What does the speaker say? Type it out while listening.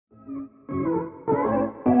Hey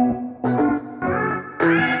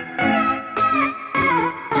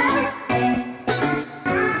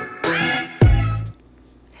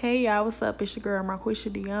y'all, what's up? It's your girl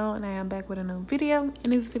Marquisha Dion, and I am back with a new video.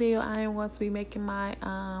 In this video, I am going to be making my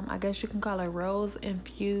I guess you can call it rose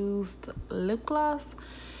infused lip gloss.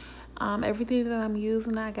 Everything that I'm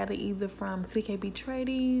using, I got it either from TKB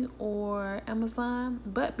Trading or Amazon.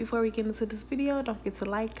 But before we get into this video, don't forget to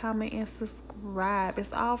like, comment, and subscribe.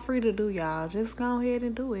 It's all free to do, y'all. Just go ahead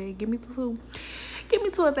and do it. Give me to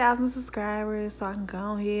 1,000 subscribers, so I can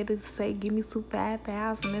go ahead and say give me to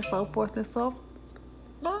 5,000 and so forth and so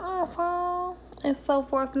forth. And so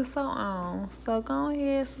forth and so on. So go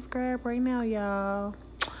ahead, subscribe right now, y'all.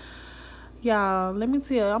 Y'all, let me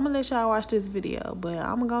tell you, I'm gonna let y'all watch this video, but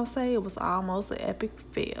I'm gonna say it was almost an epic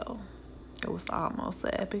fail. It was almost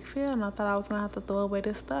an epic fail, and I thought I was gonna have to throw away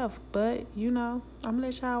this stuff, but you know, I'm gonna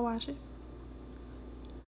let y'all watch it.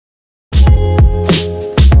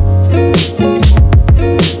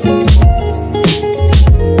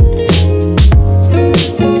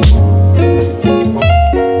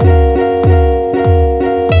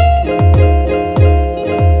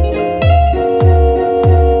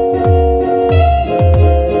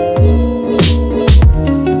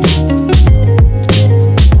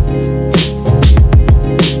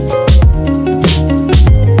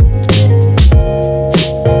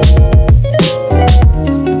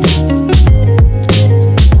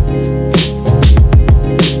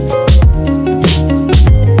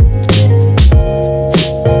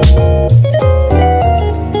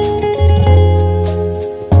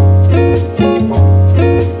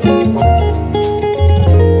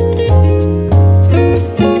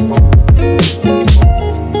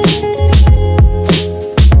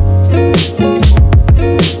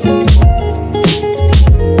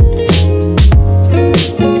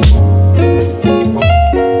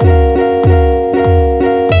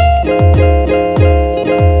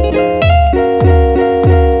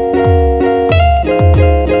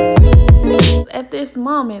 This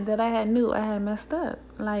moment that I knew I had messed up.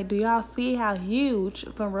 Like, do y'all see how huge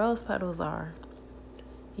the rose petals are?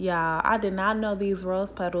 Y'all, I did not know these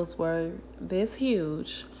rose petals were this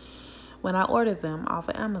huge when I ordered them off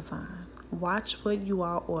of Amazon. Watch what you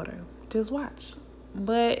all order. Just watch.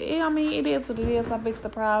 But I mean, it is what it is. I fixed the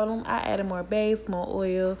problem. I added more base, more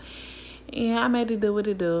oil, and I made it do what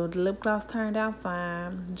it do. The lip gloss turned out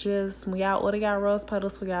fine. Just when y'all order y'all rose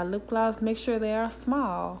petals for y'all lip gloss, make sure they are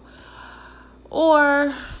small.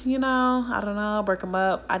 Or, you know, I don't know, break them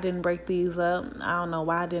up. I didn't break these up. I don't know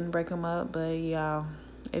why I didn't break them up, but y'all,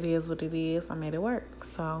 it is what it is. I made it work.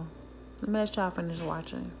 So, let me let y'all finish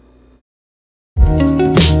watching.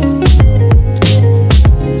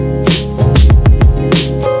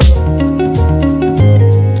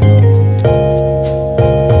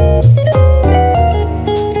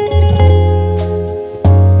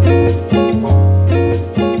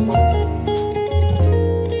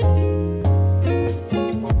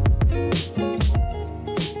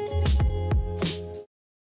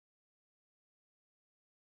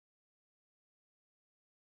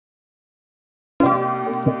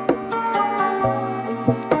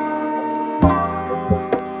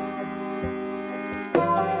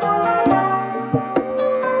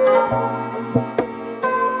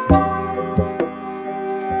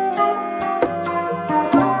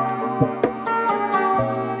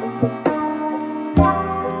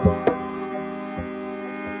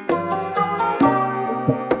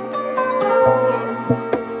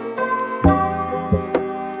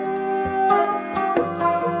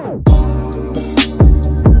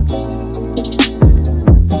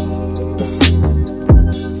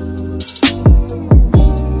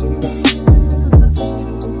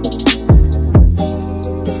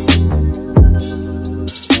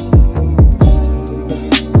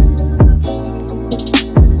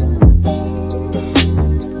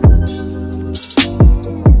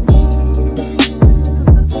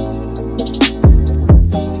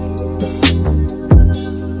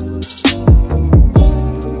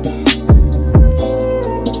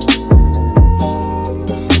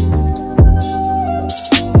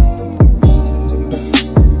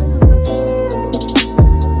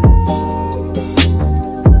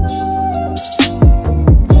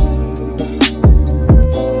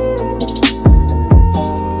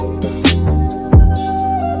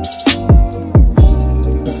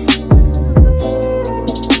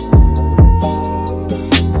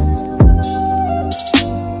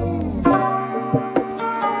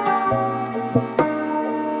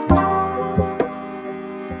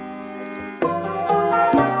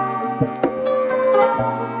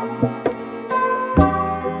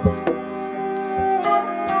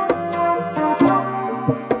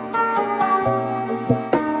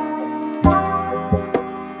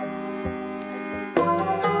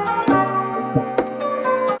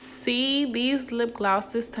 think these lip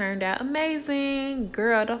glosses turned out amazing.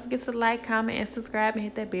 Girl, don't forget to like, comment, and subscribe, and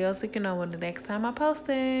hit that bell so you can know when the next time I post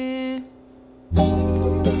it.